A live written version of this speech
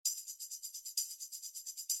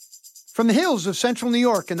From the hills of central New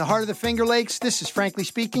York and the heart of the Finger Lakes, this is Frankly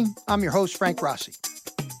Speaking. I'm your host, Frank Rossi.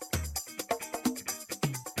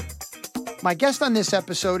 My guest on this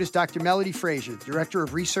episode is Dr. Melodee Fraser, Director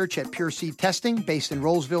of Research at Pure Seed Testing, based in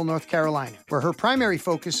Rolesville, North Carolina, where her primary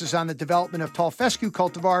focus is on the development of tall fescue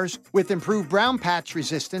cultivars with improved brown patch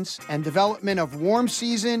resistance and development of warm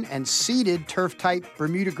season and seeded turf-type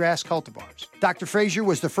Bermuda grass cultivars. Dr. Fraser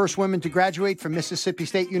was the first woman to graduate from Mississippi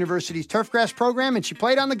State University's turfgrass program, and she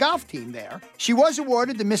played on the golf team there. She was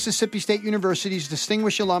awarded the Mississippi State University's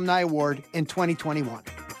Distinguished Alumni Award in 2021.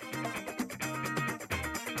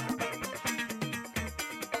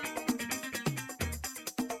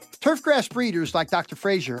 Turfgrass breeders like Dr.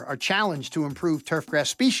 Fraser are challenged to improve turfgrass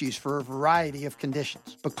species for a variety of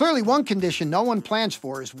conditions. But clearly one condition no one plans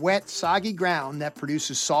for is wet, soggy ground that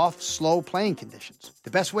produces soft, slow playing conditions.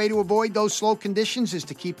 The best way to avoid those slow conditions is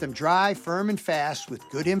to keep them dry, firm, and fast with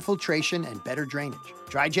good infiltration and better drainage.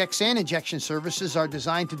 DryJect sand injection services are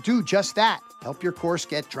designed to do just that. Help your course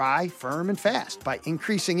get dry, firm, and fast by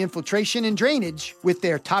increasing infiltration and drainage with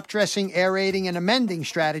their top dressing, aerating, and amending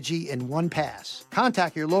strategy in one pass.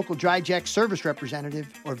 Contact your local DryJect service representative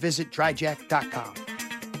or visit dryject.com.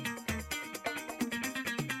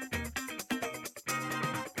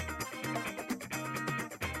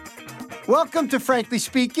 Welcome to Frankly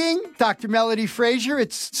Speaking, Dr. Melodee Fraser.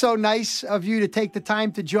 It's so nice of you to take the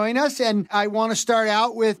time to join us. And I want to start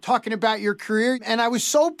out with talking about your career. And I was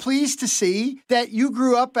so pleased to see that you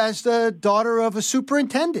grew up as the daughter of a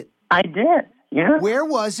superintendent. I did, yeah. Where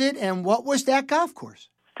was it and what was that golf course?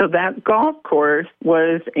 So that golf course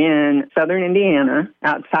was in southern Indiana,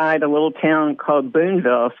 outside a little town called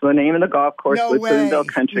Boonville. So the name of the golf course was Boonville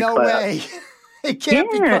Country Club. No way.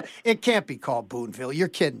 It can't be called Boonville. You're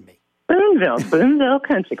kidding me. Boonville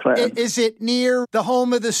Country Club. Is it near the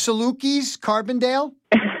home of the Salukis, Carbondale?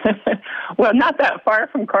 Well, not that far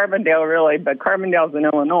from Carbondale, really, but Carbondale's in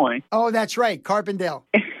Illinois. Oh, that's right, Carbondale.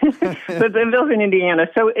 But Boonville's in Indiana,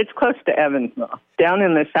 so it's close to Evansville, down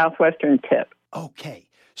in the southwestern tip. Okay.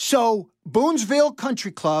 So, Boonsville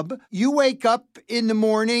Country Club, you wake up in the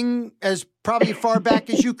morning as probably far back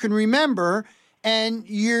as you can remember, and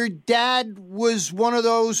your dad was one of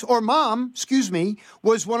those, or mom,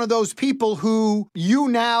 was one of those people who you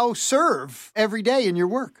now serve every day in your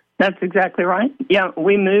work. That's exactly right. Yeah,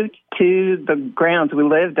 we moved to the grounds. We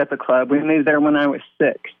lived at the club. We moved there when I was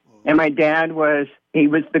 6. And my dad he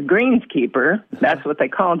was the greenskeeper. That's what they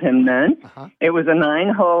called him then. It was a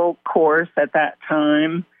 9-hole course at that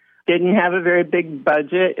time. Didn't have a very big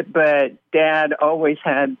budget, but Dad always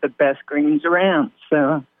had the best greens around.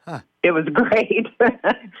 So it was great.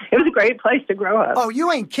 It was a great place to grow up. Oh,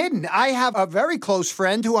 you ain't kidding. I have a very close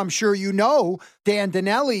friend who I'm sure you know, Dan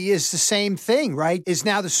Donnelly, is the same thing, right? Is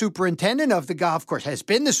now the superintendent of the golf course, has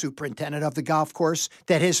been the superintendent of the golf course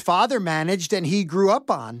that his father managed and he grew up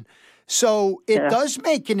on. So it does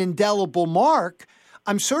make an indelible mark.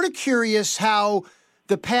 I'm sort of curious how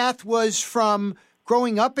the path was from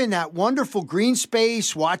growing up in that wonderful green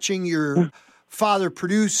space, watching your father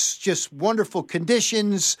produce just wonderful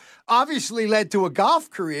conditions, obviously led to a golf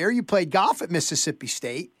career. You played golf at Mississippi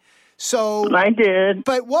State. So I did.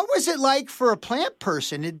 But what was it like for a plant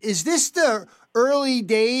person? Is this the early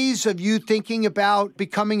days of you thinking about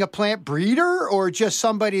becoming a plant breeder or just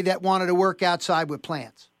somebody that wanted to work outside with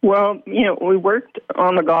plants? Well, we worked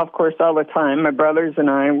on the golf course all the time. My brothers and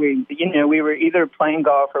I, we were either playing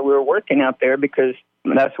golf or we were working out there because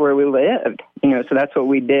that's where we lived, so that's what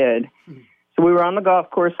we did. So we were on the golf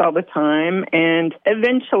course all the time, and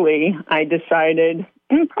eventually I decided,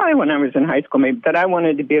 probably when I was in high school maybe, that I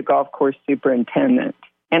wanted to be a golf course superintendent.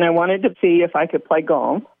 And I wanted to see if I could play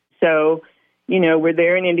golf. So, we're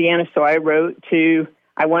there in Indiana, so I wanted to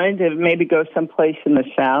maybe go someplace in the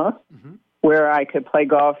South where I could play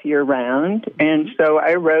golf year-round. And so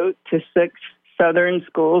I wrote to 6 southern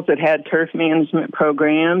schools that had turf management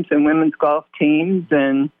programs and women's golf teams,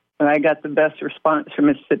 and I got the best response from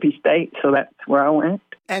Mississippi State, so that's where I went.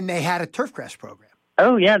 And they had a turfgrass program.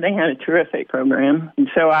 Oh, yeah, they had a terrific program. And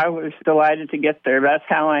so I was delighted to get there. That's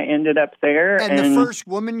how I ended up there. And the first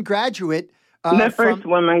woman graduate. First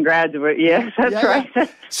woman graduate, yes, that's right.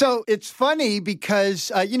 So it's funny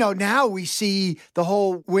because, now we see the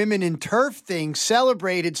whole women in turf thing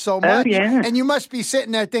celebrated so much. Oh, yeah. And you must be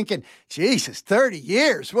sitting there thinking, Jesus, 30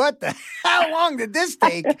 years. How long did this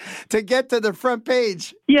take to get to the front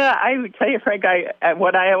page? Yeah, I would tell you, Frank,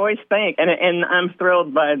 what I always think, and I'm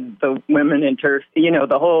thrilled by the women in turf,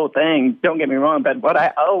 the whole thing, don't get me wrong, but what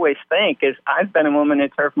I always think is I've been a woman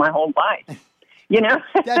in turf my whole life.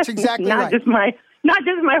 That's exactly right. Not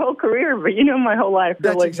just my whole career, but my whole life.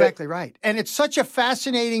 That's exactly right. And it's such a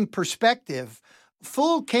fascinating perspective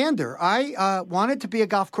full candor, I wanted to be a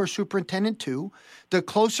golf course superintendent too. The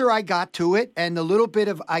closer I got to it and the little bit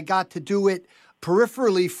of I got to do it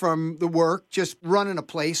peripherally from the work, just running a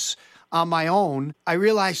place on my own, I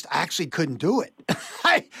realized I actually couldn't do it.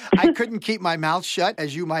 I couldn't keep my mouth shut,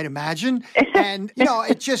 as you might imagine. And,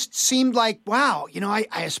 it just seemed like, wow, I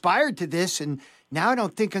aspired to this and now I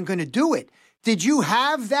don't think I'm going to do it. Did you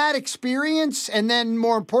have that experience? And then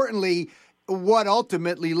more importantly, what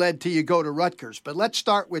ultimately led to you go to Rutgers? But let's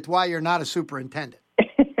start with why you're not a superintendent.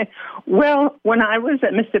 Well, when I was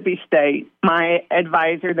at Mississippi State, my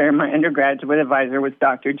advisor there, my undergraduate advisor, was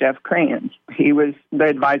Dr. Jeff Kranz. He was the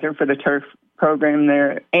advisor for the turf program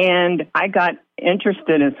there. And I got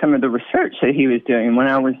interested in some of the research that he was doing when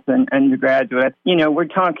I was an undergraduate. We're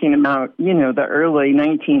talking about, the early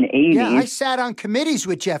 1980s. Yeah, I sat on committees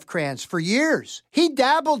with Jeff Kranz for years. He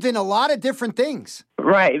dabbled in a lot of different things.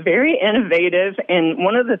 Right, very innovative. And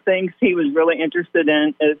one of the things he was really interested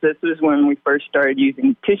in is this was when we first started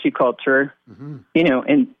using tissue culture,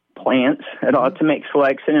 in plants at all to make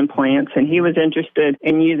selection in plants. And he was interested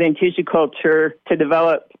in using tissue culture to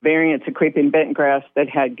develop variants of creeping bent grass that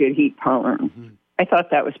had good heat tolerance. I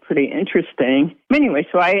thought that was pretty interesting. Anyway,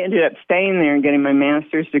 so I ended up staying there and getting my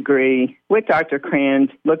master's degree with Dr.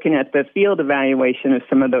 Kranz, looking at the field evaluation of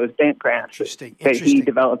some of those bent grasses that he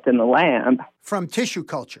developed in the lab. From tissue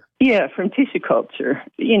culture? Yeah, from tissue culture.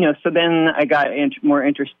 So then I got more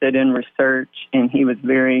interested in research, and he was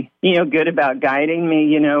very, good about guiding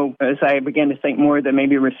me, as I began to think more that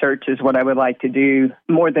maybe research is what I would like to do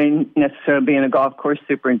more than necessarily being a golf course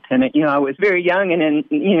superintendent. I was very young, and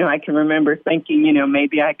then, I can remember thinking,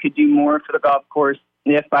 maybe I could do more for the golf course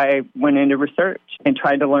if I went into research and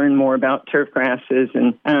tried to learn more about turf grasses.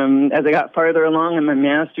 And as I got farther along in my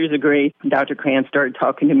master's degree, Dr. Kranz started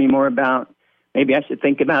talking to me more about maybe I should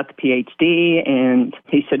think about the PhD. And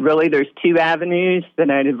he said, really, there's two avenues that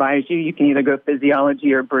I'd advise you. You can either go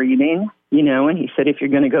physiology or breeding. And he said, if you're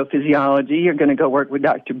going to go physiology, you're going to go work with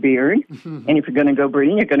Dr. Beard. And if you're going to go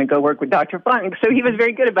breeding, you're going to go work with Dr. Funk. So he was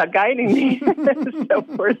very good about guiding me. So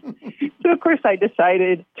of course, I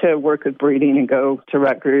decided to work with breeding and go to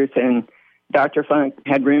Rutgers. And Dr. Funk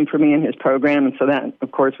had room for me in his program. And so that,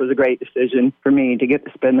 of course, was a great decision for me to get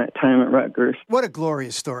to spend that time at Rutgers. What a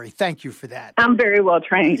glorious story. Thank you for that. I'm very well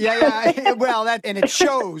trained. Yeah. Well, and it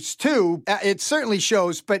shows, too. It certainly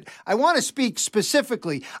shows. But I want to speak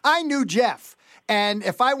specifically. I knew Jeff. And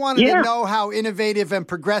if I wanted to know how innovative and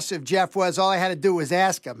progressive Jeff was, all I had to do was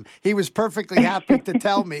ask him. He was perfectly happy to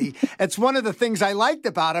tell me. It's one of the things I liked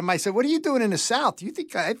about him. I said, what are you doing in the South?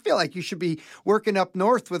 I feel like you should be working up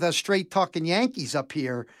north with us straight-talking Yankees up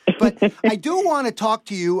here. But I do want to talk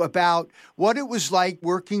to you about what it was like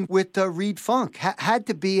working with Reed Funk. Had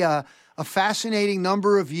to be a fascinating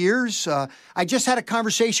number of years. I just had a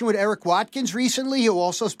conversation with Eric Watkins recently, who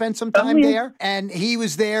also spent some time there. And he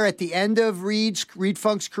was there at the end of Reed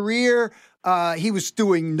Funk's career. He was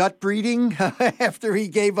doing nut breeding after he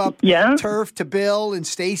gave up turf to Bill and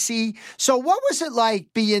Stacy. So what was it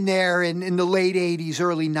like being there in the late 80s,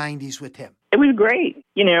 early 90s with him? It was great.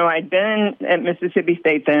 I'd been at Mississippi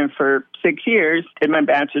State then for 6 years, did my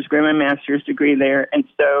bachelor's degree, my master's degree there. And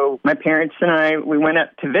so my parents and we went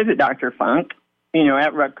up to visit Dr. Funk,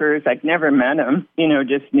 at Rutgers. I'd never met him,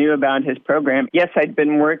 just knew about his program. Yes, I'd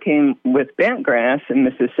been working with bent grass in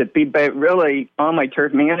Mississippi, but really all my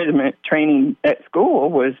turf management training at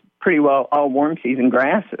school was pretty well all warm season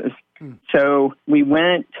grasses. So we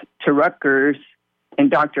went to Rutgers, and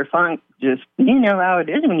Dr. Funk just, how it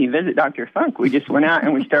is when you visit Dr. Funk. We just went out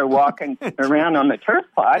and we started walking around on the turf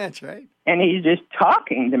plot. That's right. And he's just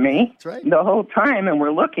talking to me the whole time, and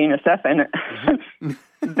we're looking at stuff. And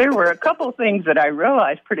there were a couple things that I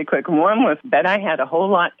realized pretty quick. One was that I had a whole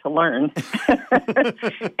lot to learn.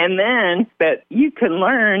 And then that you can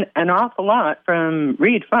learn an awful lot from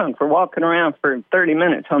Reed Funk for walking around for 30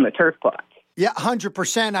 minutes on the turf plot. Yeah,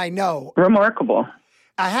 100%, I know. Remarkable.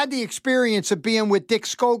 I had the experience of being with Dick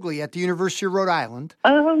Scogli at the University of Rhode Island.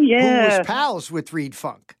 Oh, yeah. Who was pals with Reed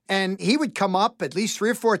Funk. And he would come up at least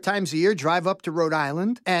 3 or 4 times a year, drive up to Rhode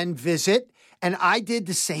Island and visit. And I did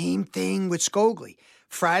the same thing with Scogli.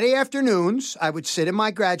 Friday afternoons, I would sit in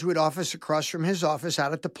my graduate office across from his office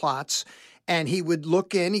out at the plots. And he would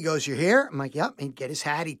look in. He goes, "You're here?" I'm like, "Yep." He'd get his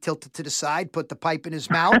hat. He'd tilt it to the side, put the pipe in his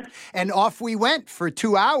mouth, and off we went for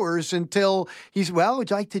 2 hours until he's, "Well, would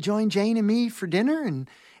you like to join Jane and me for dinner?" And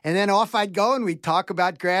then off I'd go, and we'd talk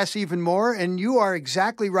about grass even more. And you are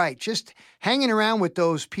exactly right. Just hanging around with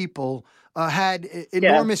those people had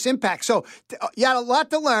enormous impact. So you had a lot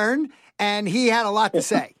to learn, and he had a lot to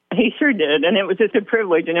say. He sure did, and it was just a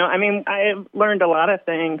privilege. I mean, I learned a lot of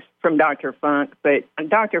things from Dr. Funk, but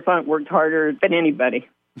Dr. Funk worked harder than anybody.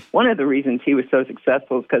 One of the reasons he was so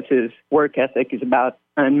successful is because his work ethic is about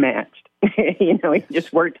unmatched. He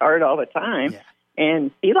just worked hard all the time,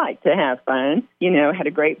 and he liked to have fun, had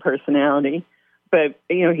a great personality. But,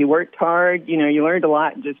 he worked hard. You learned a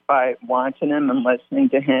lot just by watching him and listening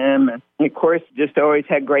to him. And, of course, just always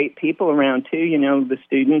had great people around, too, the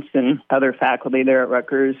students and other faculty there at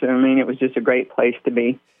Rutgers. I mean, it was just a great place to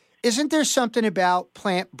be. Isn't there something about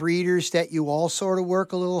plant breeders that you all sort of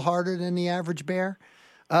work a little harder than the average bear?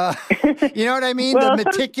 You know what I mean? Well, the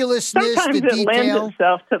meticulousness, sometimes the detail. It lends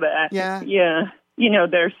itself to that. Yeah.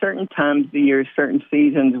 There are certain times of the year, certain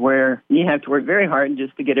seasons where you have to work very hard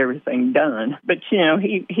just to get everything done. But,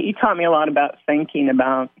 he taught me a lot about thinking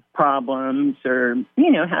about problems or,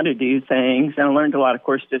 how to do things. And I learned a lot, of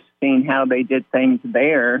course, just seeing how they did things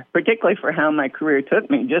there, particularly for how my career took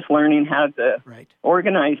me, just learning how to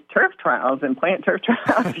organize turf trials and plant turf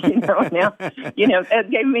trials, Now, that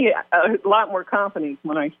gave me a lot more confidence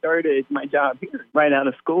when I started my job here right out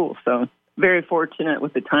of school. So very fortunate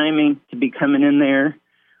with the timing to be coming in there.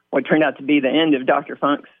 What turned out to be the end of Dr.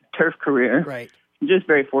 Funk's turf career. Right. Just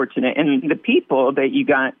very fortunate. And the people that you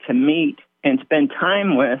got to meet and spend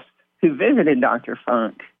time with who visited Dr.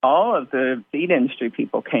 Funk, all of the seed industry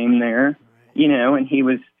people came there, and he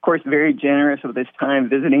was, of course, very generous with his time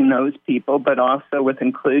visiting those people, but also with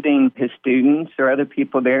including his students or other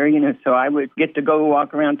people there, so I would get to go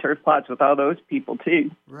walk around turf plots with all those people, too.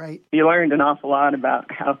 Right. You learned an awful lot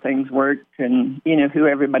about how things worked and, who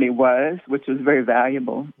everybody was, which was very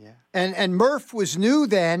valuable. Yeah. And Murph was new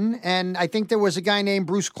then, and I think there was a guy named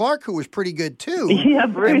Bruce Clark who was pretty good, too. Yeah,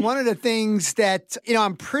 Bruce. And one of the things that,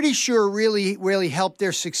 I'm pretty sure really helped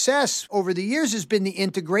their success over the years has been the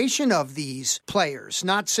integration of these players.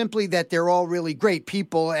 Not simply that they're all really great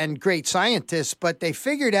people and great scientists, but they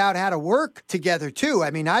figured out how to work together, too.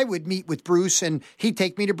 I mean, I would meet with Bruce, and he'd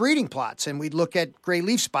take me to breeding plots, and we'd look at gray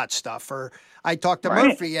leaf spot stuff, or I'd talk to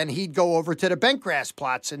Murphy, and he'd go over to the bentgrass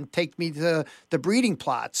plots and take me to the breeding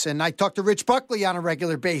plots. And I talk to Rich Buckley on a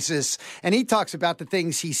regular basis, and he talks about the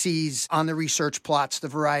things he sees on the research plots, the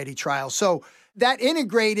variety trials. So that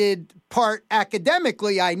integrated part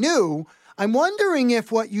academically, I knew. I'm wondering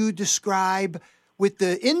if what you describe with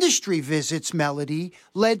the industry visits, Melodee,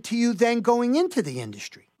 led to you then going into the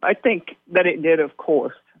industry. I think that it did, of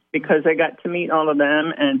course, because I got to meet all of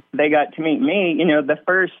them, and they got to meet me. The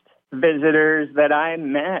first visitors that I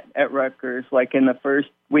met at Rutgers, like in the first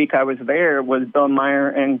week I was there, was Bill Meyer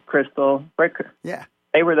and Crystal Bricker. Yeah.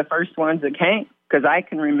 They were the first ones that came, because I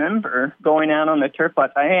can remember going out on the turf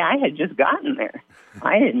plots. I had just gotten there.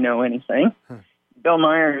 I didn't know anything. Bill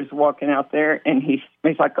Meyer is walking out there, and he's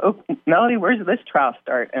like, "Oh, Melodee, where's this trial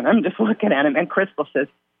start?" And I'm just looking at him, and Crystal says,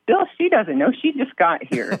 "Bill, she doesn't know. She just got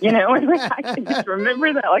here." And I can just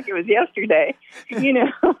remember that like it was yesterday,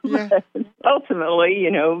 Yeah. But ultimately,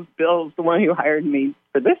 Bill's the one who hired me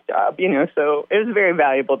for this job, so it was very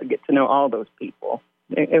valuable to get to know all those people.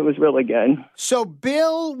 It was really good. So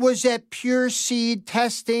Bill was at Pure Seed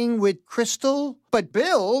testing with Crystal, but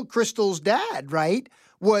Bill, Crystal's dad, right,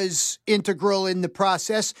 was integral in the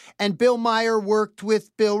process, and Bill Meyer worked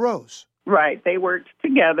with Bill Rose. Right. They worked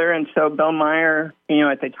together, and so Bill Meyer,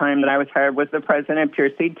 at the time that I was hired, was the president of Pure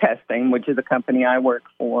Seed Testing, which is a company I work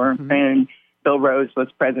for, and Bill Rose was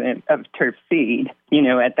president of Turf Seed,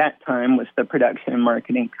 at that time was the production and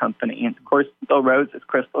marketing company. And, of course, Bill Rose is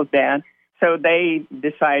Crystal's dad. So they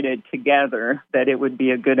decided together that it would be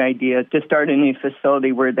a good idea to start a new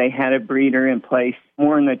facility where they had a breeder in place,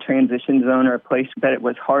 more in the transition zone, or a place that it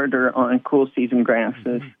was harder on cool season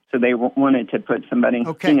grasses. So they wanted to put somebody,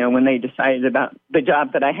 when they decided about the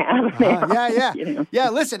job that I have now. Yeah,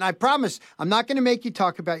 listen, I promise I'm not going to make you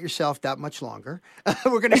talk about yourself that much longer.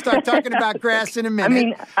 We're going to start talking about grass in a minute. I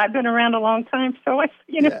mean, I've been around a long time, so it's,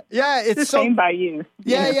 it's the same by you.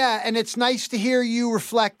 Yeah, and it's nice to hear you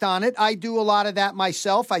reflect on it. I do a lot of that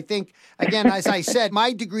myself. I think, again, as I said,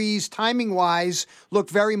 my degrees, timing-wise, look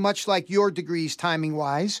very much like your degrees,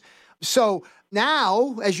 timing-wise. So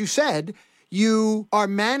now, as you said, you are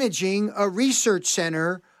managing a research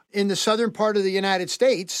center in the southern part of the United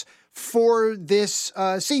States for this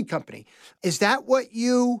seed company. Is that what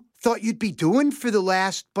you thought you'd be doing for the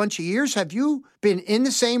last bunch of years? Have you been in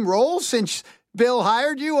the same role since Bill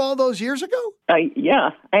hired you all those years ago? Yeah,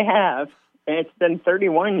 I have. And it's been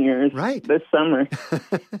 31 years this summer.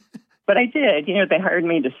 But I did. They hired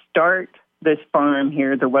me to start this farm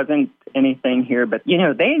here. There wasn't anything here, but, it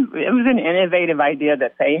was an innovative idea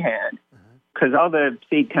that they had. Because all the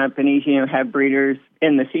seed companies, have breeders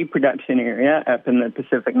in the seed production area up in the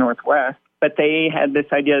Pacific Northwest. But they had this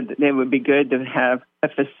idea that it would be good to have a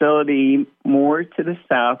facility more to the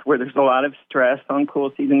south where there's a lot of stress on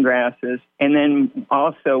cool season grasses, and then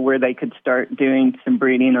also where they could start doing some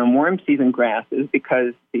breeding on warm season grasses,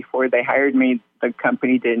 because before they hired me, the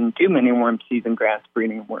company didn't do many warm season grass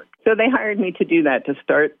breeding work. So they hired me to do that, to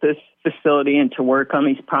start this facility and to work on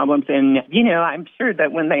these problems. And, I'm sure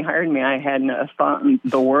that when they hired me, I hadn't a thought in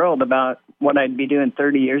the world about what I'd be doing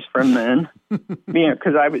 30 years from then,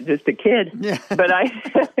 because I was just a kid. Yeah. But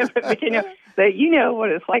what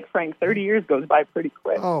it's like, Frank. 30 years goes by pretty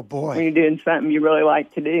quick. Oh, boy. When you're doing something you really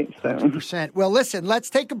like to do. So. 100%. Well, listen, let's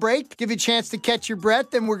take a break, give you a chance to catch your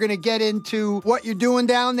breath, and we're going to get into what you're doing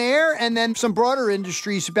down there, and then some broader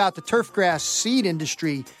industries about the turfgrass seed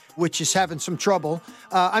industry, which is having some trouble.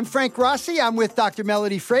 I'm Frank Rossi. I'm with Dr.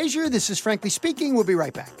 Melodee Fraser. This is Frankly Speaking. We'll be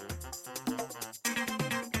right back.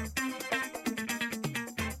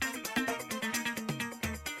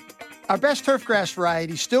 Our best turfgrass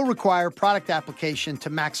varieties still require product application to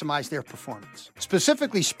maximize their performance.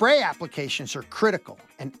 Specifically, spray applications are critical,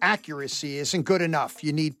 and accuracy isn't good enough.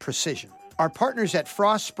 You need precision. Our partners at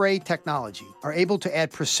Frost Spray Technology are able to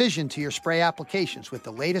add precision to your spray applications with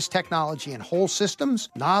the latest technology in whole systems,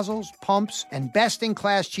 nozzles, pumps, and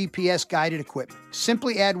best-in-class GPS-guided equipment.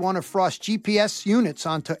 Simply add one of Frost's GPS units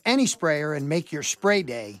onto any sprayer and make your spray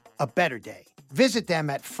day a better day. Visit them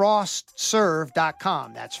at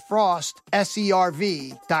frostserv.com. That's frost,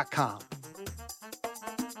 SERV.com.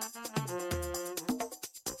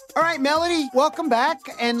 All right, Melodee, welcome back.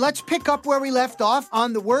 And let's pick up where we left off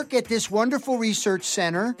on the work at this wonderful research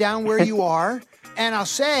center down where you are. And I'll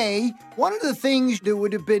say, one of the things there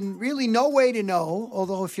would have been really no way to know,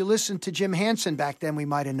 although if you listened to Jim Hansen back then, we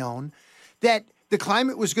might have known, that the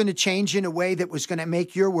climate was going to change in a way that was going to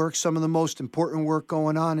make your work some of the most important work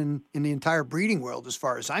going on in the entire breeding world, as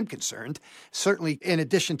far as I'm concerned. Certainly in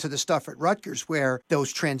addition to the stuff at Rutgers, where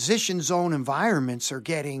those transition zone environments are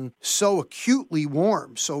getting so acutely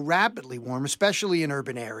warm, so rapidly warm, especially in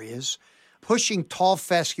urban areas, pushing tall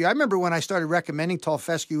fescue. I remember when I started recommending tall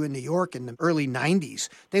fescue in New York in the early 90s,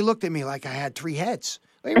 they looked at me like I had three heads.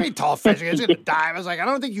 What do you mean tall fescue? It's going to die. I was like, I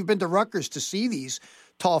don't think you've been to Rutgers to see these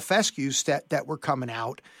tall fescues that were coming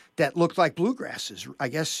out that looked like bluegrasses. I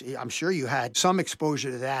guess, I'm sure you had some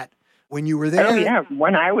exposure to that when you were there. Oh, yeah.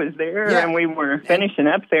 When I was there and we were finishing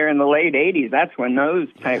up there in the late 80s, that's when those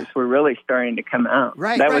types were really starting to come out.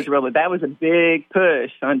 Right, that was a big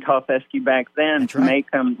push on tall fescue back then to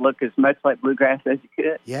make them look as much like bluegrass as you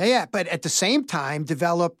could. Yeah. But at the same time,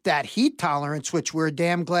 developed that heat tolerance, which we're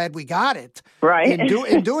damn glad we got it. Right.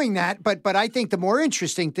 In doing that. But I think the more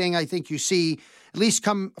interesting thing I think you see, at least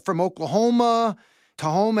come from Oklahoma,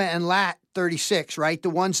 Tahoma, and Lat 36, right? The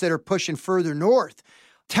ones that are pushing further north.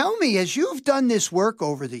 Tell me, as you've done this work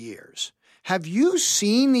over the years, have you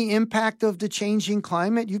seen the impact of the changing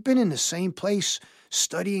climate? You've been in the same place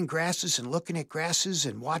studying grasses and looking at grasses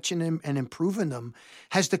and watching them and improving them.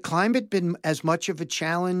 Has the climate been as much of a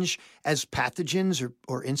challenge as pathogens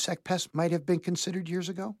or insect pests might have been considered years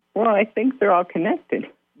ago? Well, I think they're all connected.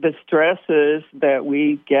 The stresses that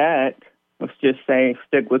we get, let's just say,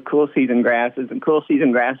 stick with cool season grasses. And cool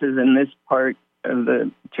season grasses in this part of the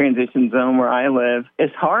transition zone where I live,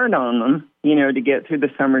 it's hard on them, to get through the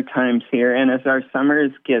summer times here. And as our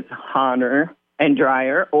summers get hotter and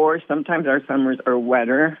drier, or sometimes our summers are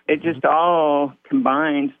wetter, it just all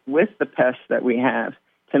combines with the pests that we have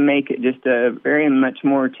to make it just a very much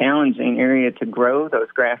more challenging area to grow those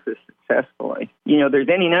grasses successfully. There's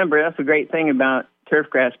any number. That's a great thing about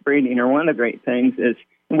turfgrass breeding, or one of the great things is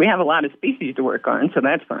we have a lot of species to work on, so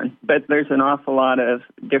that's fun. But there's an awful lot of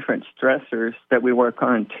different stressors that we work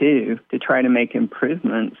on, too, to try to make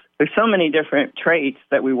improvements. There's so many different traits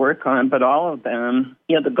that we work on, but all of them,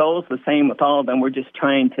 the goal is the same with all of them. We're just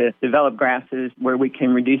trying to develop grasses where we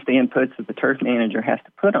can reduce the inputs that the turf manager has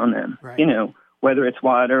to put on them, right. Whether it's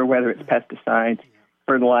water, whether it's pesticides,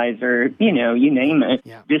 fertilizer, you name it.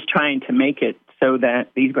 Yeah. Just trying to make it so that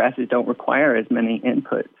these grasses don't require as many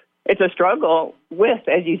inputs. It's a struggle with,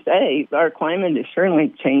 as you say, our climate is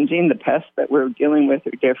certainly changing. The pests that we're dealing with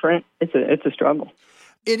are different. It's a struggle.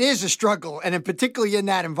 It is a struggle, and particularly in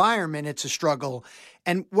that environment, it's a struggle.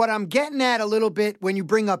 And what I'm getting at a little bit when you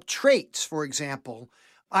bring up traits, for example,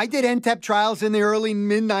 I did NTEP trials in the early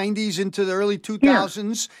mid-'90s into the early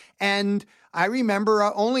 2000s, and I remember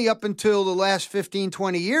only up until the last 15,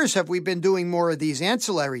 20 years have we been doing more of these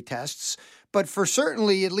ancillary tests. But for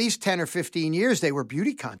certainly at least 10 or 15 years, they were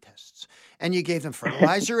beauty contests. And you gave them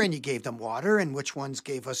fertilizer and you gave them water, and which ones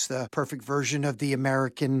gave us the perfect version of the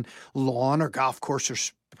American lawn or golf course, or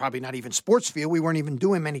probably not even sports field. We weren't even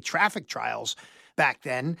doing many traffic trials back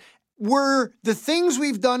then. were the things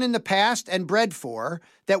we've done in the past and bred for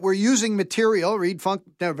that we're using material, Reed Funk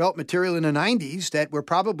developed material in the 90s that we're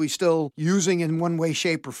probably still using in one way,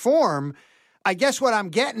 shape, or form. I guess what I'm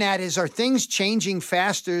getting at is, are things changing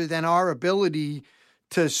faster than our ability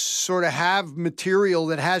to sort of have material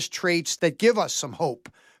that has traits that give us some hope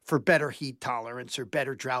for better heat tolerance or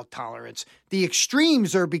better drought tolerance? The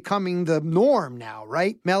extremes are becoming the norm now,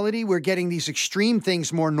 right, Melodee? We're getting these extreme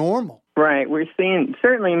things more normal. Right. We're seeing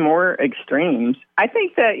certainly more extremes. I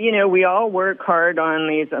think that, we all work hard on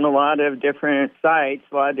these in a lot of different sites,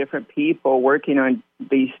 a lot of different people working on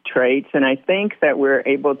these traits, and I think that we're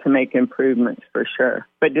able to make improvements for sure.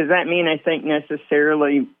 But does that mean I think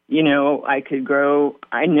necessarily,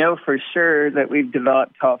 I know for sure that we've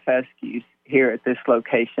developed tall fescues here at this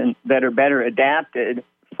location that are better adapted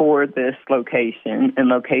for this location and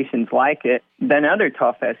locations like it than other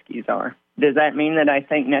tall fescues are. Does that mean that I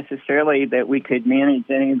think necessarily that we could manage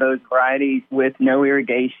any of those varieties with no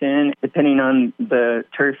irrigation, depending on the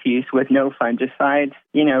turf use, with no fungicides,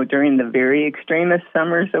 during the very extremist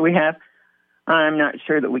summers that we have? I'm not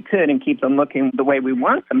sure that we could and keep them looking the way we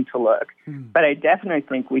want them to look. But I definitely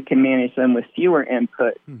think we can manage them with fewer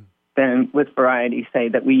input than with varieties, say,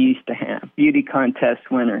 that we used to have, beauty contest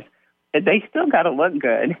winners. They still got to look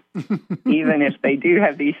good, even if they do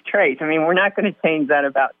have these traits. I mean, we're not going to change that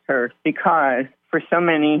about turf, because for so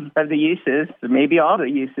many of the uses, maybe all the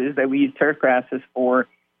uses that we use turf grasses for,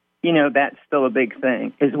 that's still a big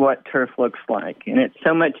thing, is what turf looks like. And it's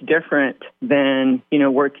so much different than,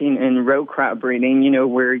 working in row crop breeding,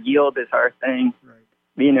 where yield is our thing,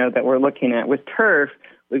 right, that we're looking at. With turf,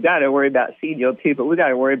 we've got to worry about seed yield too, but we've got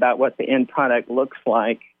to worry about what the end product looks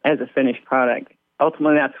like as a finished product.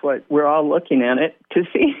 Ultimately, that's what we're all looking at it to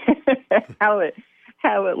see how it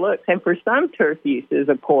looks. And for some turf uses,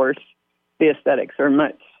 of course, the aesthetics are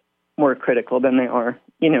much more critical than they are,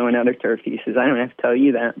 in other turf uses. I don't have to tell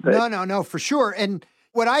you that. But. No, for sure. And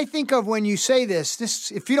what I think of when you say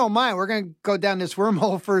this, if you don't mind, we're going to go down this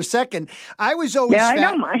wormhole for a second. I was always I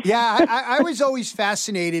don't mind. I was always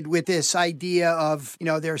fascinated with this idea of,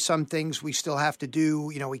 there are some things we still have to do.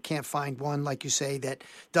 We can't find one, like you say, that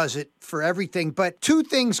does it for everything. But two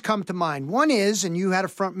things come to mind. One is, and you had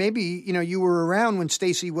maybe, you were around when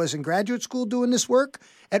Stacy was in graduate school doing this work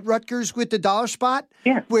at Rutgers with the dollar spot,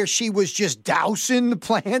 where she was just dousing the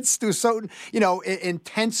plants to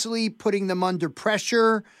intensely putting them under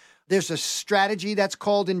pressure. There's a strategy that's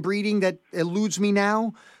called in breeding that eludes me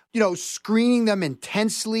now, screening them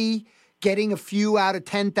intensely, getting a few out of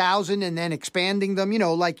 10,000 and then expanding them,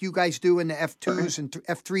 like you guys do in the F2s and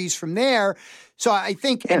F3s from there. So I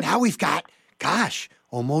think, and now we've got,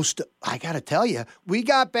 almost, I got to tell you, we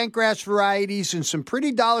got bentgrass varieties in some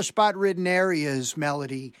pretty dollar spot ridden areas,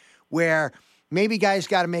 Melodee, where maybe guys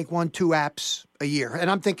got to make 1-2 apps a year.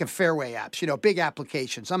 And I'm thinking fairway apps, big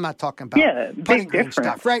applications. I'm not talking about putting green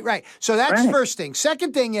stuff. Right. So that's first thing.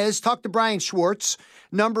 Second thing is, talked to Brian Schwartz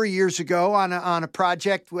a number of years ago on a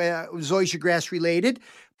project where it was zoysia grass related.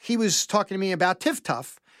 He was talking to me about Tiff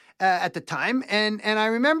Tuff at the time. And I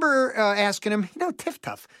remember asking him, Tiff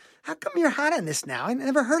Tuff, how come you're hot on this now? I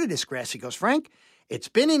never heard of this grass. He goes, Frank, it's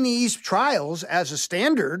been in these trials as a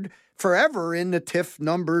standard forever in the TIF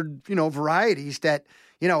numbered, varieties that,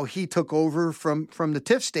 he took over from the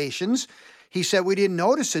TIF stations. He said we didn't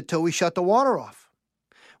notice it till we shut the water off.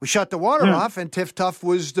 We shut the water off, and Tiff Tuff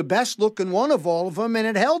was the best looking one of all of them, and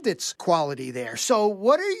it held its quality there. So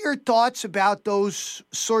what are your thoughts about those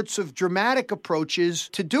sorts of dramatic approaches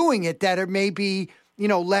to doing it that are maybe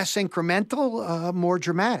less incremental, more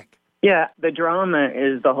dramatic? Yeah, the drama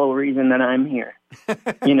is the whole reason that I'm here.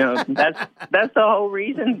 That's the whole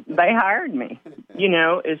reason they hired me,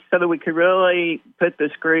 is so that we could really put the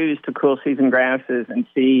screws to cool season grasses and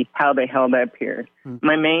see how they held up here. Mm-hmm.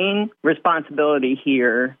 My main responsibility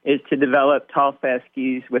here is to develop tall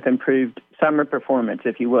fescues with improved summer performance,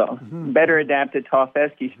 if you will, better adapted tall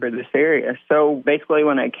fescues for this area. So basically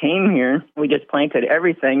when I came here, we just planted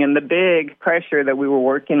everything. And the big pressure that we were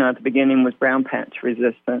working on at the beginning was brown patch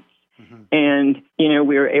resistance. And,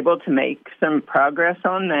 we were able to make some progress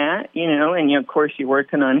on that, and, of course, you're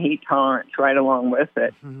working on heat tolerance right along with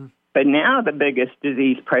it. Mm-hmm. But now the biggest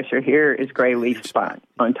disease pressure here is gray leaf spot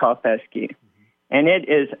on tall fescue. And it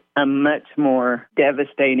is a much more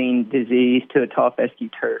devastating disease to a tall fescue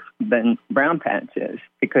turf than brown patch is,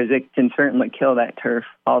 because it can certainly kill that turf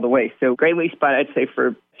all the way. So gray leaf spot, I'd say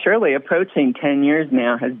for surely approaching 10 years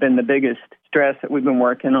now, has been the biggest stress that we've been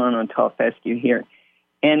working on tall fescue here.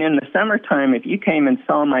 And in the summertime, if you came and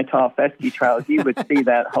saw my tall fescue trials, you would see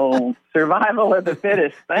that whole survival of the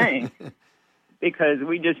fittest thing, because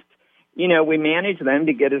we just, we manage them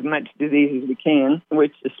to get as much disease as we can,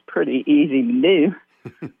 which is pretty easy to do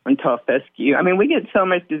on tall fescue. I mean, we get so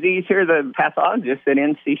much disease here, the pathologists at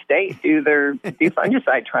NC State do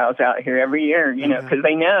fungicide trials out here every year, because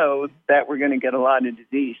they know that we're going to get a lot of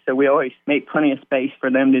disease. So we always make plenty of space for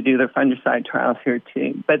them to do their fungicide trials here,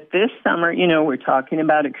 too. But this summer, we're talking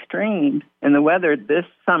about extremes. And the weather this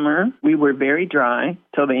summer, we were very dry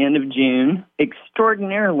till the end of June,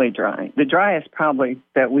 extraordinarily dry, the driest probably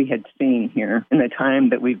that we had seen here in the time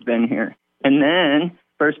that we've been here. And then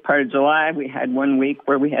first part of July, we had 1 week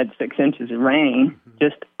where we had 6 inches of rain,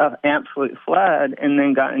 just an absolute flood, and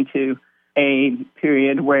then got into a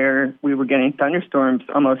period where we were getting thunderstorms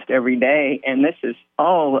almost every day. And this is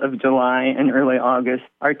all of July and early August.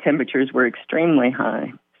 Our temperatures were extremely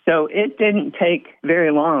high. So it didn't take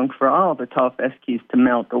very long for all the tall fescues to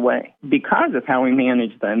melt away because of how we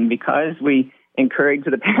manage them, because we encourage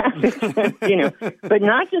the pathogens, but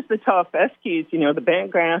not just the tall fescues, the bent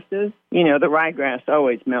grasses, the ryegrass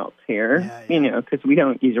always melts here, because we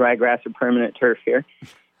don't use ryegrass or permanent turf here.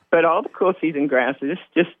 But all the cool season grasses,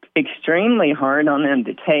 just extremely hard on them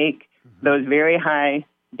to take those very high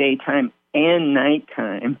daytime and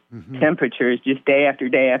nighttime temperatures just day after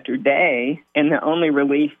day after day. And the only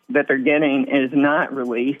relief that they're getting is not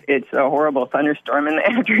relief. It's a horrible thunderstorm in the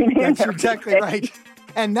afternoon. That's exactly right.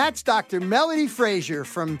 And that's Dr. Melodee Fraser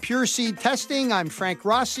from Pure Seed Testing. I'm Frank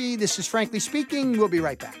Rossi. This is Frankly Speaking. We'll be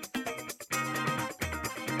right back.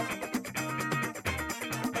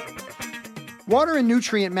 Water and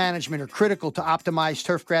nutrient management are critical to optimize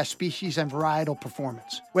turfgrass species and varietal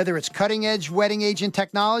performance. Whether it's cutting-edge wetting agent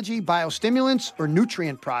technology, biostimulants, or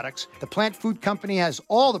nutrient products, the Plant Food Company has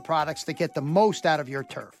all the products that get the most out of your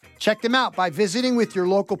turf. Check them out by visiting with your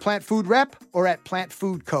local Plant Food rep or at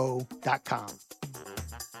plantfoodco.com.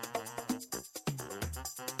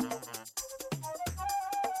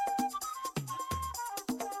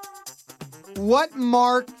 What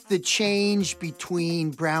marked the change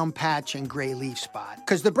between brown patch and gray leaf spot?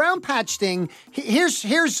 Because the brown patch thing, here's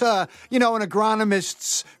an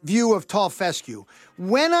agronomist's view of tall fescue.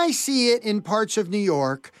 When I see it in parts of New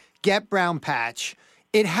York get brown patch,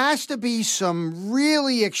 it has to be some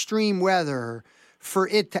really extreme weather for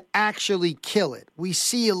it to actually kill it. We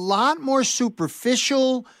see a lot more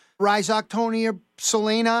superficial Rhizoctonia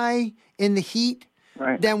solani in the heat.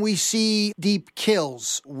 Right. Then we see deep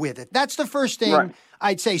kills with it. That's the first thing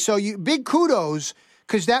I'd say. So big kudos,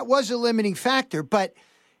 because that was a limiting factor. But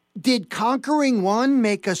did conquering one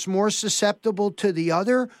make us more susceptible to the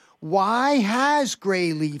other? Why has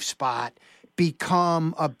gray leaf spot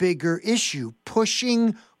become a bigger issue,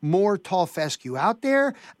 pushing more tall fescue out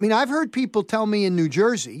there? I mean, I've heard people tell me in New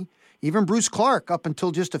Jersey, even Bruce Clark, up until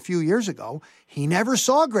just a few years ago, he never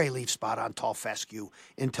saw gray leaf spot on tall fescue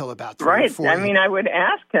until about 3 or 4 years. I mean, I would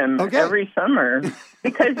ask him every summer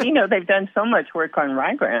because, they've done so much work on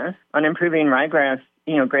ryegrass, on improving ryegrass,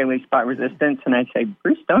 gray leaf spot resistance. And I'd say,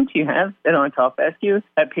 Bruce, don't you have it on tall fescue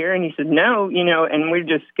up here? And he said, no, and we're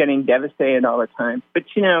just getting devastated all the time. But,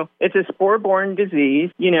 it's a spore-borne disease,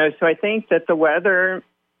 so I think that the weather,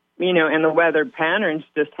 and the weather patterns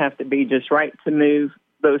just have to be just right to move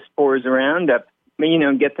those spores around up,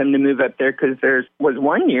 get them to move up there, because there was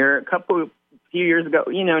 1 year, a few years ago,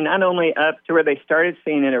 not only up to where they started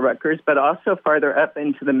seeing it at Rutgers, but also farther up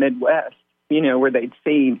into the Midwest, where they'd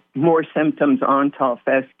see more symptoms on tall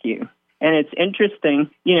fescue. And it's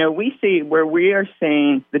interesting, we see where we are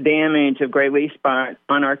seeing the damage of gray leaf spot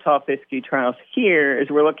on our tall fescue trials here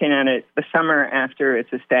is we're looking at it the summer after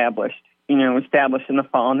it's established, established in the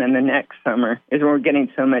fall, and then the next summer is when we're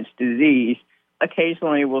getting so much disease.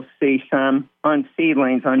 Occasionally we'll see some on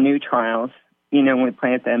seedlings on new trials, when we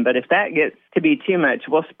plant them. But if that gets to be too much,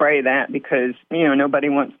 we'll spray that because, nobody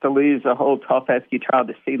wants to lose a whole tall fescue trial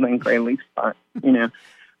to seedling gray leaf spot,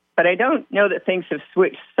 But I don't know that things have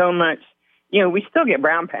switched so much. We still get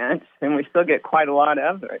brown patch, and we still get quite a lot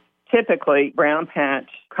of it. Typically, brown patch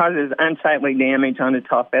causes unsightly damage on the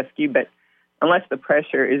tall fescue, but unless the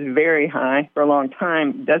pressure is very high for a long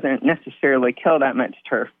time, it doesn't necessarily kill that much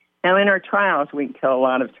turf. Now, in our trials, we can kill a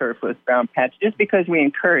lot of turf with brown patch just because we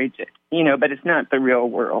encourage it, but it's not the real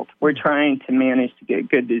world. We're trying to manage to get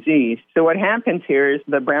good disease. So what happens here is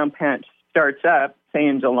the brown patch starts up, say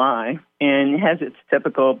in July, and has its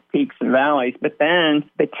typical peaks and valleys. But then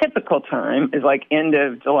the typical time is like end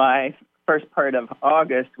of July, first part of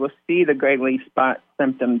August, we'll see the gray leaf spot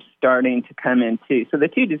symptoms starting to come in too. So the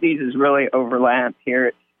two diseases really overlap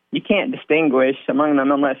here. You can't distinguish among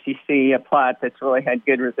them unless you see a plot that's really had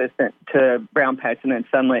good resistance to brown patch and then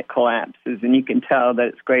suddenly it collapses, and you can tell that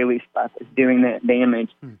it's gray leaf spot that's doing that damage.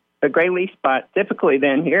 the gray leaf spot typically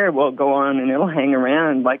then here will go on and it'll hang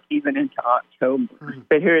around like even into October.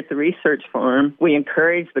 But here at the research farm, we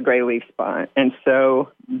encourage the gray leaf spot. And so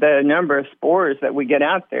the number of spores that we get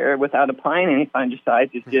out there without applying any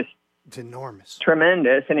fungicides is just it's enormous.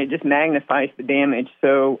 Tremendous, and it just magnifies the damage.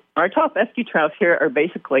 So our tall fescue trials here are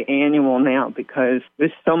basically annual now because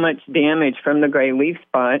there's so much damage from the gray leaf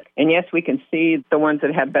spot. And yes, we can see the ones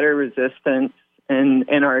that have better resistance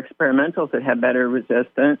and our experimentals that have better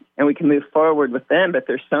resistance, and we can move forward with them. But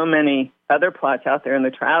there's so many other plots out there in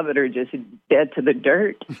the trial that are just dead to the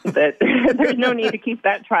dirt that there's no need to keep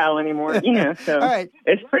that trial anymore. So all right.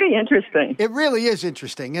 It's pretty interesting. It really is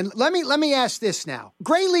interesting. And let me ask this now.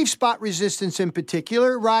 Gray leaf spot resistance in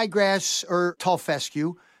particular, ryegrass or tall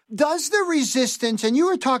fescue, does the resistance, and you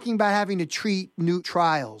were talking about having to treat new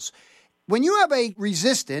trials. When you have a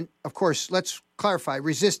resistant, of course, let's clarify,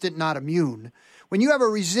 resistant, not immune. When you have a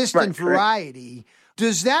resistant variety,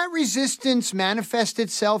 does that resistance manifest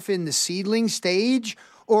itself in the seedling stage,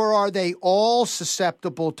 or are they all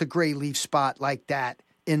susceptible to gray leaf spot like that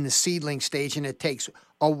in the seedling stage, and it takes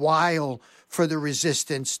a while for the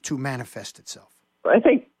resistance to manifest itself? I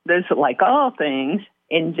think there's, like all things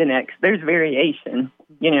in genetics, there's variation.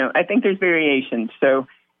 I think there's variation. So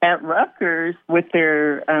at Rutgers, with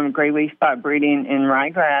their gray leaf spot breeding in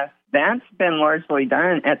ryegrass, that's been largely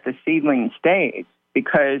done at the seedling stage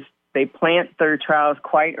because they plant their trials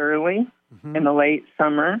quite early in the late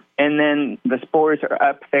summer, and then the spores are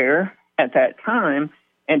up there at that time.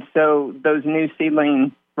 And so those new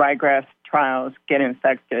seedling ryegrass trials get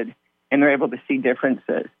infected, and they're able to see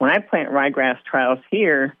differences. When I plant ryegrass trials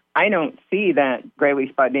here, I don't see that gray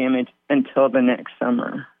leaf spot damage until the next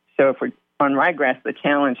summer. So if we're on ryegrass, the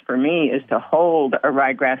challenge for me is to hold a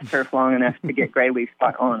ryegrass turf long enough to get gray leaf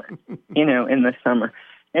spot on it, in the summer.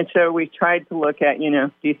 And so we tried to look at,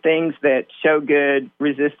 do things that show good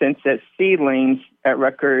resistance as seedlings at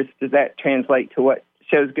Rutgers, does that translate to what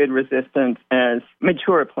shows good resistance as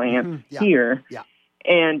mature plants here? Yeah.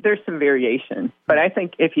 And there's some variation. But I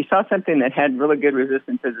think if you saw something that had really good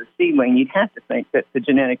resistance as a seedling, you'd have to think that the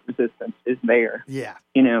genetic resistance is there. Yeah.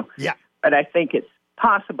 Yeah. But I think it's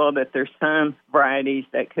possible that there's some varieties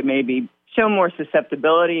that could maybe show more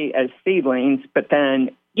susceptibility as seedlings, but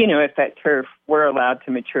then, if that turf were allowed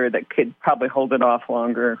to mature, that could probably hold it off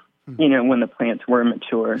longer, when the plants were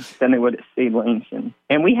mature than they would as seedlings.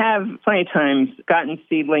 And we have plenty of times gotten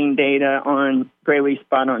seedling data on gray leaf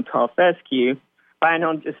spot on tall fescue, but I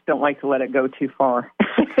don't like to let it go too far.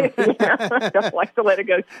 I don't like to let it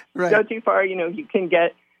go too far. You can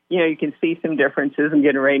get, you can see some differences and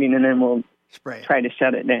get a rating, and then we'll try to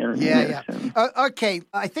shut it down. Yeah. Okay,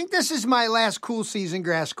 I think this is my last cool season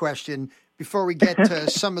grass question before we get to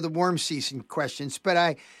some of the warm season questions. But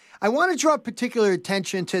I want to draw particular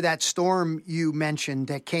attention to that storm you mentioned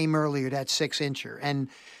that came earlier, that 6-incher. And,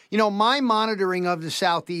 my monitoring of the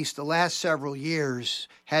Southeast the last several years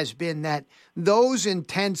has been that those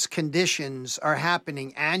intense conditions are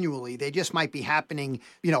happening annually. They just might be happening,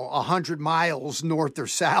 100 miles north or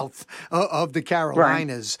south of the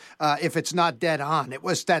Carolinas, if it's not dead on. It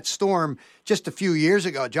was that storm just a few years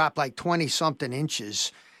ago, dropped like 20-something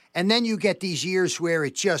inches. And then you get these years where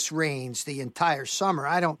it just rains the entire summer.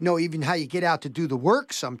 I don't know even how you get out to do the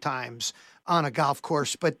work sometimes on a golf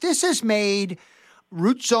course, but this has made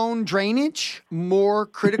root zone drainage more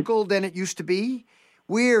critical than it used to be.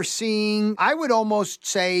 We're seeing, I would almost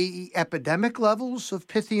say, epidemic levels of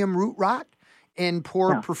Pythium root rot in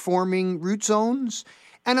poor performing root zones.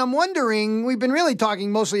 And I'm wondering, we've been really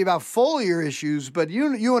talking mostly about foliar issues, but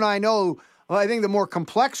you and I know, I think the more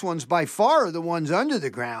complex ones by far are the ones under the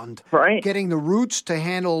ground. Right. Getting the roots to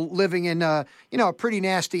handle living in a pretty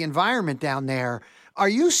nasty environment down there. Are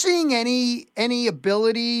you seeing any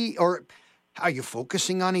ability, or are you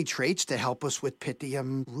focusing on any traits to help us with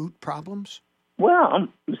Pythium root problems? Well,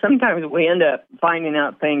 sometimes we end up finding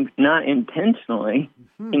out things not intentionally,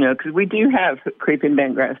 because we do have creeping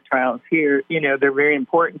bentgrass trials here. They're very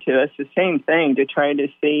important to us. The same thing to try to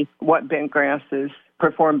see what bentgrasses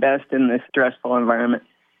perform best in this stressful environment.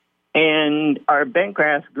 And our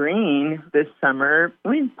bentgrass green this summer,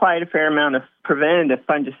 we applied a fair amount of preventative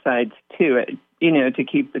fungicides to it, to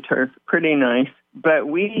keep the turf pretty nice. But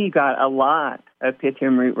we got a lot of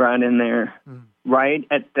Pythium root rot in there right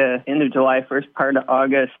at the end of July, first part of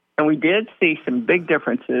August. And we did see some big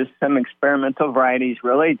differences. Some experimental varieties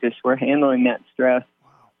really just were handling that stress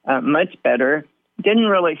much better. Didn't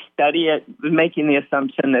really study it, making the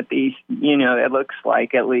assumption that these, it looks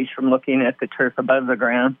like, at least from looking at the turf above the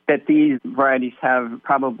ground, that these varieties have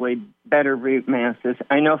probably better root masses.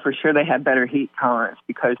 I know for sure they have better heat tolerance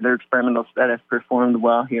because their experimentals that have performed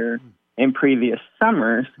well here in previous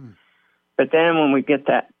summers. But then when we get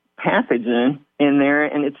that pathogen in there,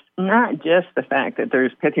 and it's not just the fact that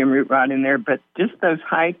there's Pythium root rot in there, but just those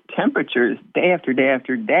high temperatures day after day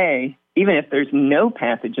after day, even if there's no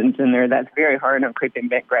pathogens in there, that's very hard on creeping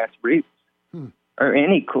bentgrass roots or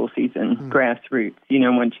any cool season grass roots.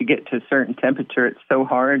 Once you get to a certain temperature, it's so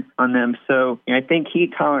hard on them. So I think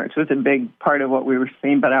heat tolerance was a big part of what we were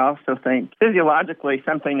seeing, but I also think physiologically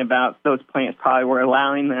something about those plants probably were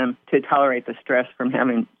allowing them to tolerate the stress from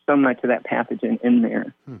having so much of that pathogen in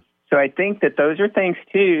there. So I think that those are things,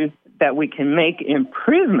 too, that we can make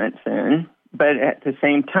improvements in. But at the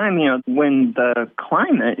same time, when the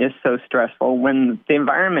climate is so stressful, when the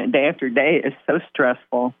environment day after day is so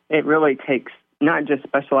stressful, it really takes not just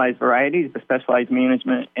specialized varieties, but specialized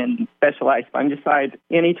management and specialized fungicides.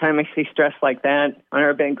 Anytime I see stress like that on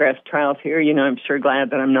our bentgrass trials here, I'm sure glad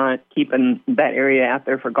that I'm not keeping that area out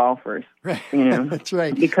there for golfers. Right. That's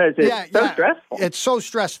right. Because it's so stressful. It's so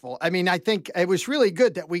stressful. I mean, I think it was really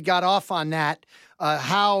good that we got off on that,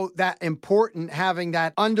 how that important having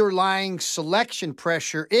that underlying selection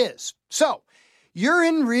pressure is. So you're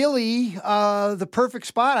in really the perfect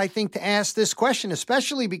spot, I think, to ask this question,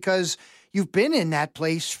 especially because you've been in that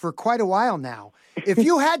place for quite a while now. If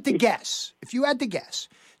you had to guess,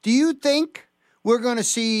 do you think we're going to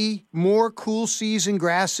see more cool season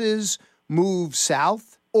grasses move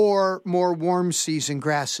south or more warm season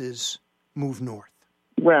grasses move north?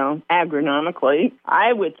 Well, agronomically,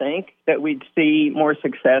 I would think that we'd see more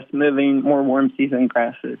success moving more warm season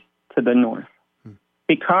grasses to the north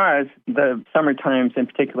because the summer times in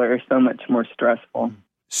particular are so much more stressful.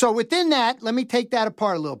 So within that, let me take that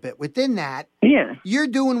apart a little bit. Within that, you're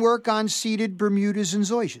doing work on seeded Bermudas and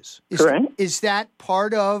zoysias. Correct. Is that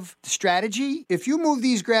part of the strategy? If you move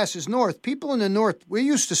these grasses north, people in the north, we're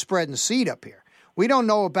used to spreading seed up here. We don't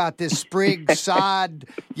know about this sprig, sod,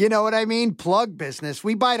 you know what I mean, plug business.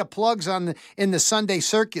 We buy the plugs in the Sunday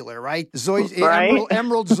Circular, right?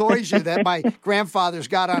 Emerald zoysia that my grandfather's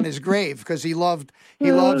got on his grave because he loved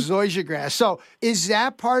zoysia grass. So is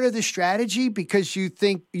that part of the strategy because you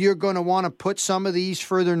think you're going to want to put some of these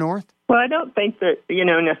further north? Well, I don't think that,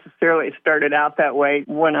 necessarily started out that way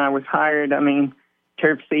when I was hired. I mean,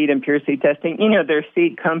 Turf Seed and Pure Seed Testing, they're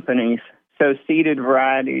seed companies. So seeded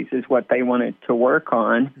varieties is what they wanted to work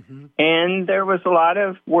on. And there was a lot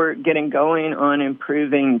of work getting going on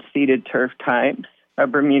improving seeded turf types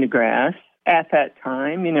of Bermuda grass. At that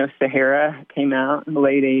time, Sahara came out in the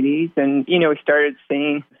late 80s, and, we started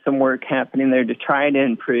seeing some work happening there to try to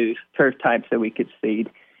improve turf types that we could seed.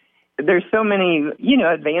 There's so many,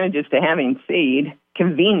 advantages to having seed,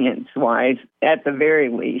 convenience-wise, at the very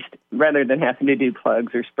least, rather than having to do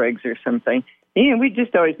plugs or sprigs or something. We've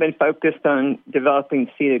just always been focused on developing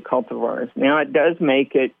seeded cultivars. Now, it does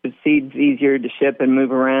make the seeds easier to ship and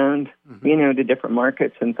move around, to different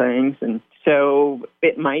markets and things. And so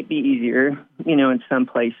it might be easier, in some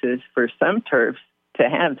places for some turfs to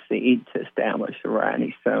have seed to establish a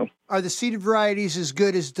variety. So, are the seeded varieties as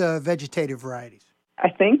good as the vegetative varieties? I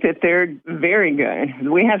think that they're very good.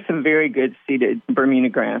 We have some very good seeded Bermuda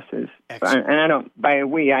grasses. Excellent. And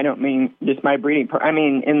I don't mean just my breeding. I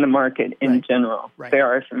mean in the market in general. Right. There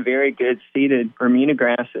are some very good seeded Bermuda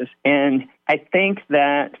grasses. And I think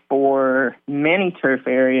that for many turf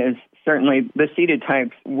areas, certainly the seeded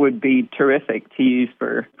types would be terrific to use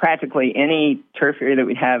for practically any turf area that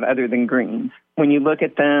we have other than greens. When you look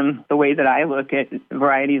at them, the way that I look at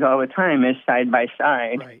varieties all the time is side by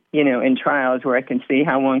side, in trials where I can see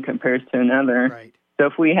how one compares to another. Right. So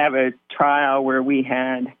if we have a trial where we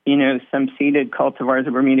had, some seeded cultivars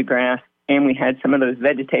of Bermuda grass and we had some of those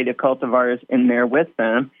vegetative cultivars in there with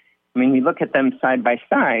them, you look at them side by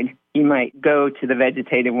side, you might go to the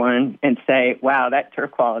vegetative one and say, wow, that turf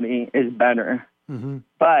quality is better.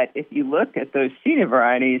 But if you look at those seeded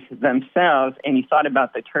varieties themselves and you thought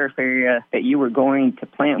about the turf area that you were going to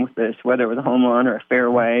plant with this, whether it was a home lawn or a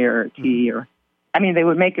fairway or a tee, they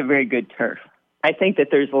would make a very good turf. I think that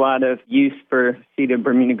there's a lot of use for seeded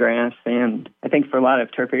Bermuda grass, and I think for a lot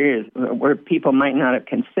of turf areas where people might not have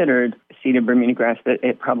considered seeded Bermuda grass, that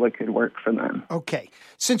it probably could work for them. Okay.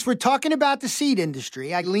 Since we're talking about the seed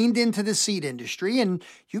industry, I leaned into the seed industry, and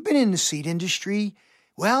you've been in the seed industry,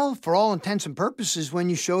 well, for all intents and purposes, when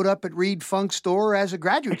you showed up at Reed Funk's store as a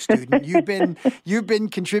graduate student, you've been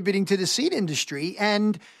contributing to the seed industry,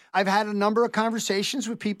 and I've had a number of conversations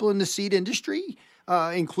with people in the seed industry,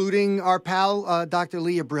 including our pal, Dr.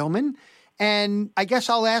 Leah Brillman. And I guess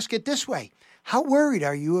I'll ask it this way. How worried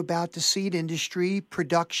are you about the seed industry,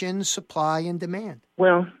 production, supply, and demand?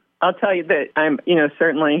 Well, I'll tell you that I'm,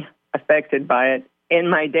 certainly affected by it. In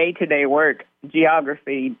my day-to-day work,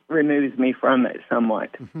 geography removes me from it somewhat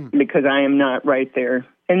because I am not right there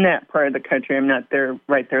in that part of the country. I'm not there,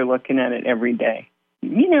 right there looking at it every day.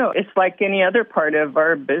 It's like any other part of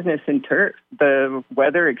our business in turf. The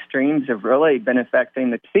weather extremes have really been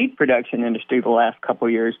affecting the seed production industry the last couple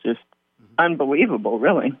of years, just unbelievable,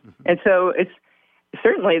 really. And so it's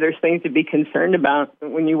certainly there's things to be concerned about.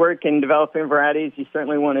 When you work in developing varieties, you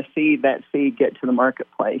certainly want to see that seed get to the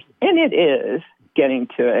marketplace. And it is getting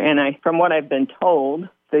to it. And from what I've been told,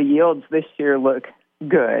 the yields this year look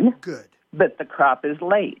good. Good. But the crop is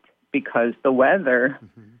late because the weather,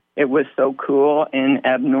 it was so cool and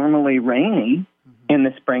abnormally rainy in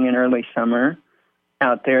the spring and early summer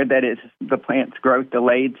out there that the plant's growth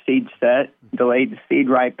delayed seed set, delayed seed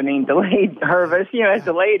ripening, delayed harvest, it's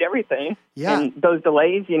delayed everything. Yeah. And those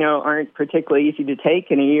delays, aren't particularly easy to take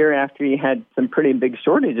in a year after you had some pretty big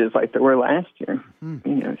shortages like there were last year.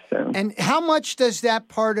 So. And how much does that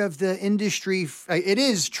part of the industry, it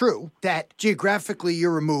is true that geographically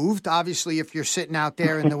you're removed. Obviously, if you're sitting out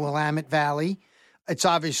there in the Willamette Valley, it's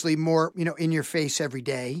obviously more, in your face every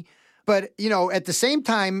day. But, at the same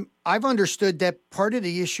time, I've understood that part of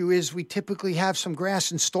the issue is we typically have some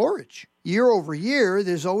grass in storage. Year over year,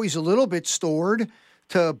 there's always a little bit stored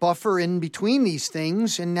to buffer in between these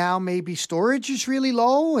things. And now maybe storage is really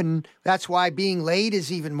low. And that's why being late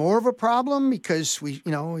is even more of a problem because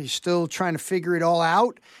we're still trying to figure it all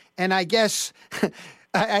out. And I guess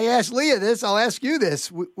I asked Leah this. I'll ask you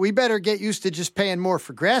this. We better get used to just paying more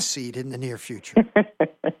for grass seed in the near future.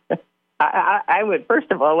 I would,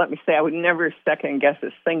 first of all, let me say I would never second-guess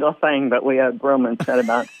a single thing that Leah Broman said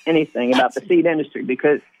about anything about the seed industry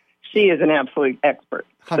because she is an absolute expert.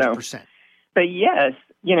 100%. So, but yes,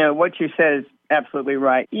 what you said is absolutely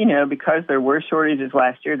right. Because there were shortages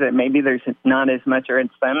last year that maybe there's not as much, or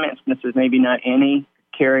in some instances maybe not any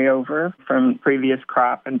carryover from previous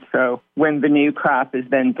crop. And so when the new crop is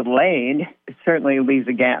then delayed, it certainly leaves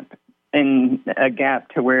a gap. And a gap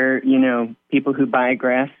to where, people who buy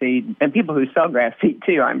grass seed and people who sell grass seed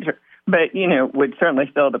too, I'm sure, but, would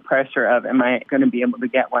certainly feel the pressure of, am I going to be able to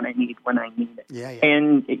get what I need when I need it? Yeah.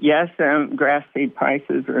 And yes, grass seed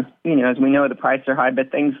prices are, as we know, the prices are high,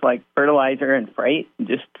 but things like fertilizer and freight,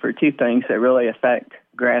 just for two things that really affect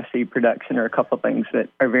grass seed production are a couple of things that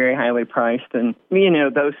are very highly priced. And,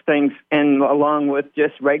 those things, and along with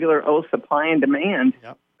just regular old supply and demand,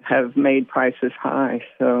 have made prices high.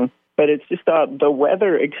 So. But it's just the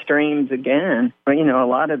weather extremes again. A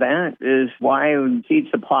lot of that is why seed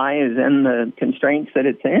supply is in the constraints that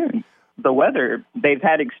it's in. The weather, they've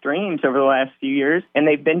had extremes over the last few years, and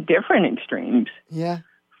they've been different extremes. Yeah.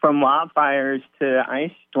 From wildfires to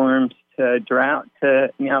ice storms to drought to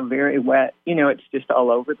very wet. It's just all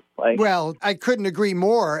over the place. Well, I couldn't agree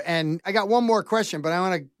more. And I got one more question, but I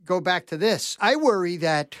want to go back to this. I worry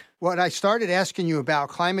that what I started asking you about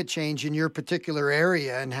climate change in your particular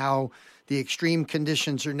area and how the extreme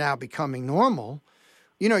conditions are now becoming normal.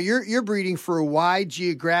 You're breeding for a wide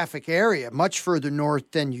geographic area, much further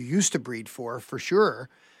north than you used to breed for sure.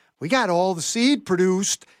 We got all the seed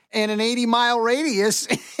produced in an 80-mile radius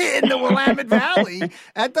in the Willamette Valley.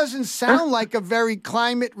 That doesn't sound like a very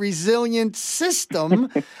climate-resilient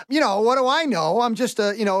system. What do I know? I'm just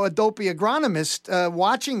a dopey agronomist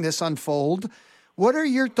watching this unfold. What are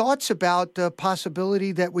your thoughts about the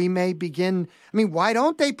possibility that we may begin? Why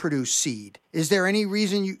don't they produce seed? Is there any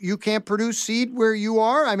reason you can't produce seed where you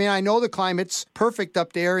are? I know the climate's perfect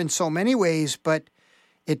up there in so many ways, but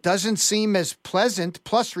it doesn't seem as pleasant,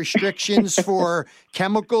 plus restrictions for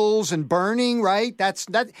chemicals and burning, right?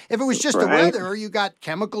 If it was just the weather, you got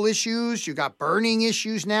chemical issues, you got burning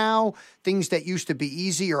issues now, things that used to be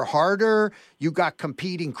easy or harder. You got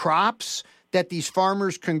competing crops that these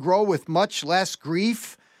farmers can grow with much less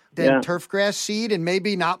grief than turfgrass seed, and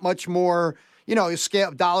maybe not much more,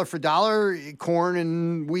 scale dollar for dollar. Corn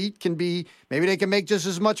and wheat maybe they can make just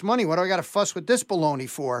as much money. What do I got to fuss with this baloney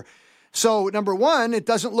for? So, number one, it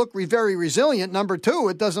doesn't look very resilient. Number two,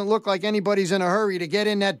 it doesn't look like anybody's in a hurry to get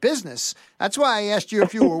in that business. That's why I asked you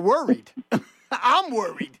if you were worried. I'm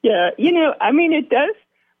worried. Yeah, it does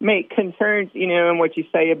make concerns, in what you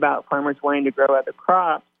say about farmers wanting to grow other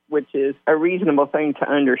crops, which is a reasonable thing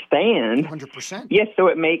to understand. 100%. Yes, so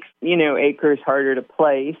it makes, acres harder to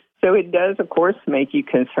place. So it does, of course, make you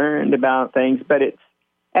concerned about things, but it's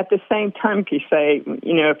at the same time, if you say,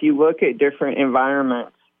 if you look at different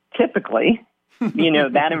environments, typically,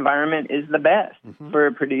 that environment is the best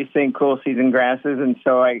for producing cool season grasses. And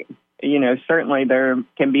so certainly there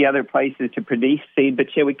can be other places to produce seed, but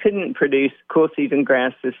we couldn't produce cool season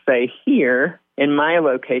grasses, say, here in my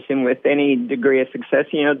location with any degree of success.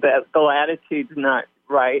 The latitude's not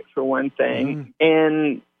right, for one thing.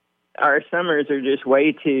 And our summers are just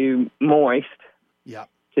way too moist. Yeah.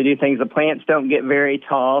 to do things. The plants don't get very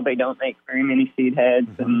tall. They don't make very many seed heads.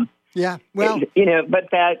 And yeah, well, but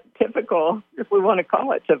that typical, if we want to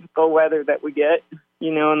call it typical weather that we get,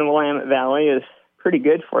 in the Willamette Valley is pretty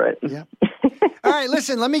good for it. Yeah. All right,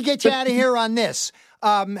 listen, let me get you out of here on this.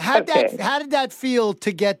 How did that feel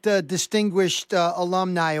to get the Distinguished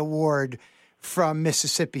Alumni Award from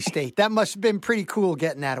Mississippi State? That must have been pretty cool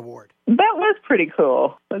getting that award. That was pretty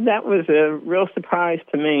cool. That was a real surprise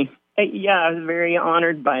to me. I was very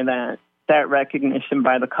honored by that recognition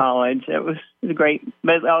by the college. It was great,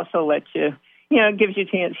 but it also lets you, it gives you a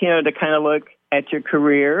chance, to kind of look at your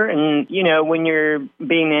career. And, when you're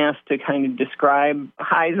being asked to kind of describe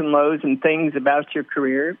highs and lows and things about your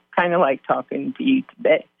career, kind of like talking to you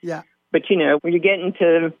today. Yeah. But, when you get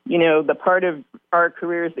into, the part of our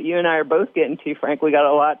careers that you and I are both getting to, Frank, we got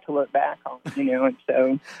a lot to look back on, and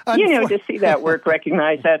so, to see that work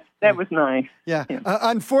recognized, that was nice. Yeah.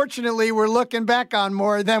 Unfortunately, we're looking back on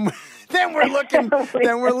more than we're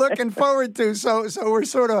looking forward to. So we're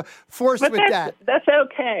sort of forced with that. That's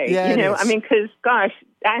okay. Yeah, because, gosh,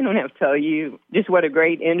 I don't have to tell you just what a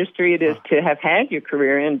great industry it is to have had your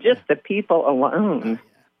career in. Just the people alone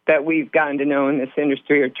that we've gotten to know in this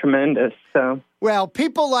industry are tremendous. So, well,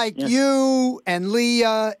 people like you and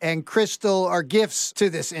Leah and Crystal are gifts to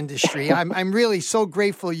this industry. I'm really so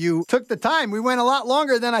grateful you took the time. We went a lot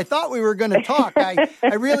longer than I thought we were going to talk. I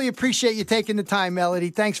really appreciate you taking the time,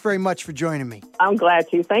 Melodee. Thanks very much for joining me. I'm glad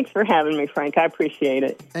to. Thanks for having me, Frank. I appreciate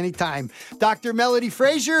it. Anytime. Dr. Melodee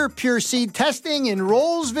Fraser, Pure Seed Testing in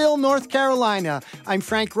Rolesville, North Carolina. I'm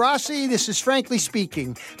Frank Rossi. This is Frankly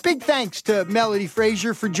Speaking. Big thanks to Melodee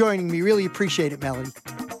Fraser for joining me. Really appreciate it, Melodee.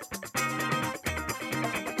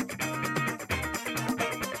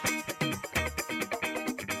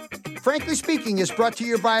 Frankly Speaking is brought to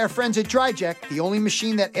you by our friends at DryJect, the only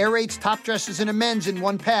machine that aerates top dresses and amends in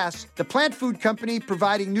one pass. The plant food company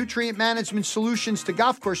providing nutrient management solutions to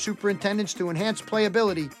golf course superintendents to enhance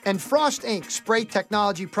playability. And Frost Inc. spray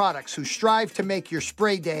technology products who strive to make your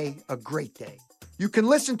spray day a great day. You can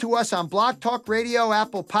listen to us on Blog Talk Radio,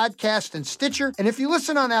 Apple Podcast, and Stitcher. And if you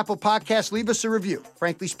listen on Apple Podcasts, leave us a review.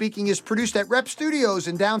 Frankly Speaking is produced at Rep Studios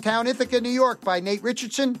in downtown Ithaca, New York by Nate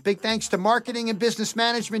Richardson. Big thanks to Marketing and Business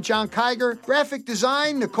Management, John Kiger. Graphic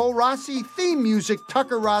Design, Nicole Rossi. Theme Music,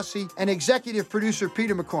 Tucker Rossi. And Executive Producer,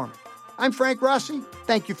 Peter McCormick. I'm Frank Rossi.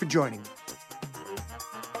 Thank you for joining me.